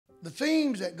The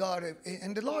themes that God,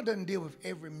 and the Lord doesn't deal with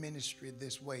every ministry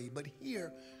this way, but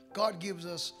here God gives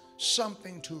us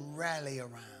something to rally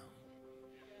around.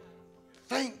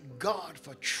 Thank God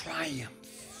for triumph.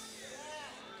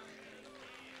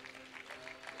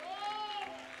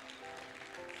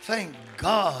 Thank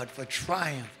God for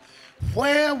triumph.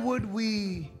 Where would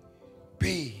we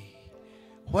be?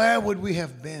 Where would we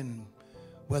have been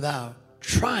without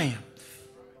triumph?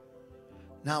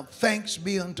 Now, thanks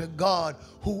be unto God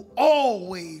who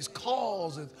always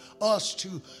causes us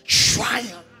to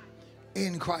triumph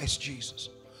in Christ Jesus.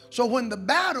 So when the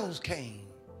battles came,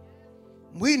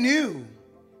 we knew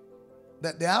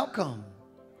that the outcome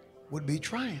would be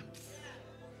triumph.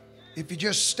 If you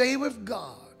just stay with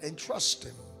God and trust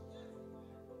Him,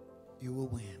 you will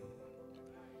win.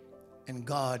 And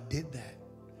God did that.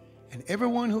 And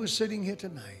everyone who is sitting here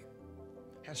tonight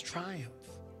has triumphed.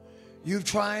 You've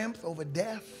triumphed over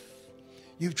death.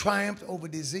 You've triumphed over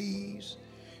disease.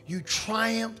 You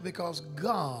triumphed because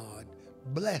God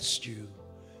blessed you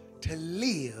to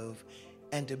live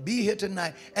and to be here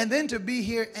tonight, and then to be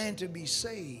here and to be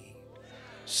saved,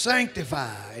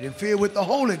 sanctified, and filled with the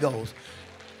Holy Ghost.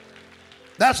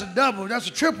 That's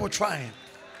a triple triumph.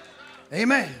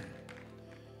 Amen.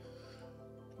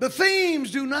 The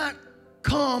themes do not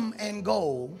come and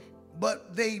go,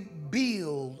 but they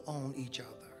build on each other.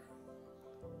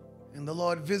 And the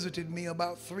Lord visited me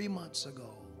about 3 months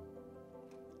ago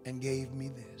and gave me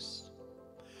this.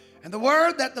 And the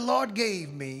word that the Lord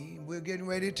gave me, we're getting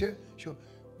ready to show,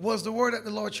 was the word that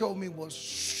the Lord showed me was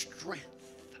strength.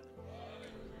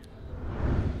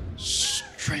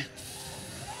 Strength.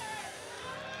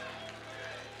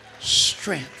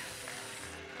 Strength.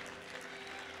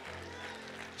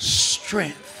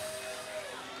 Strength.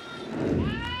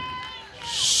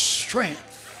 Strength.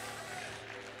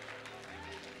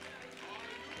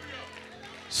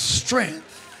 Strength.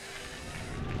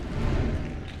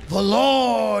 The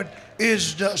Lord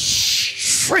is the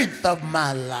strength of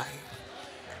my life.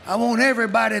 I want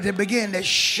everybody to begin to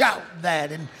shout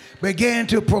that and begin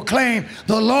to proclaim,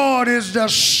 the Lord is the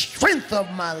strength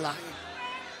of my life.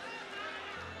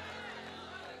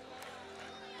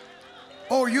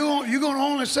 Oh, you're going to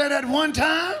only say that one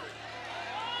time?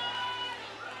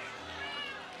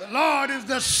 The Lord is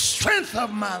the strength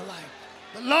of my life.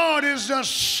 The Lord is the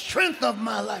strength of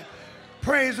my life.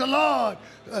 Praise the Lord.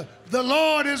 The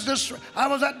Lord is the strength. I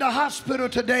was at the hospital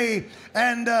today,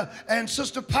 and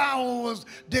Sister Powell was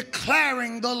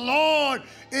declaring, the Lord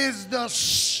is the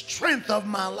strength of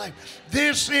my life.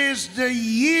 This is the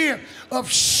year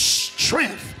of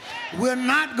strength. We're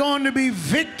not going to be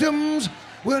victims.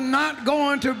 We're not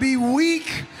going to be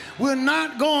weak. We're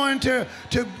not going to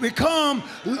become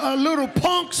little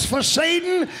punks for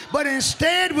Satan, but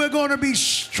instead we're going to be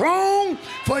strong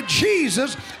for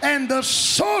Jesus. And the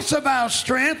source of our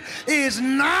strength is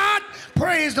not,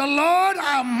 praise the Lord,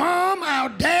 our mom, our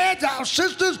dads, our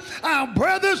sisters, our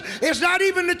brothers. It's not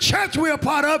even the church we're a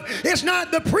part of. It's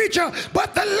not the preacher,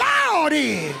 but the Lord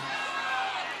is.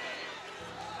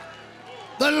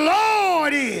 The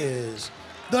Lord is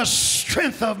the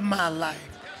strength of my life.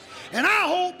 And I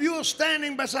hope you're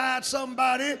standing beside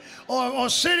somebody or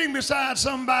sitting beside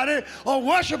somebody or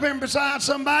worshiping beside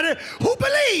somebody who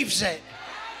believes it.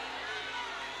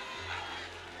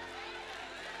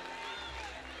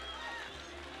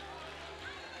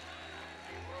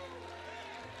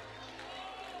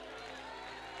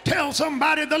 Tell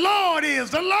somebody, the Lord is,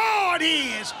 the Lord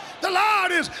is. The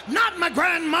Lord is not my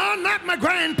grandma, not my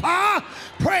grandpa,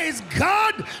 praise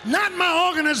God, not my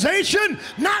organization,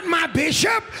 not my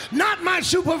bishop, not my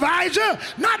supervisor,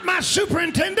 not my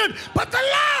superintendent, but the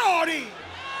Lord is.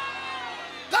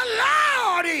 The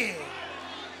Lord is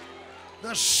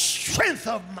the strength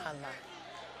of my life.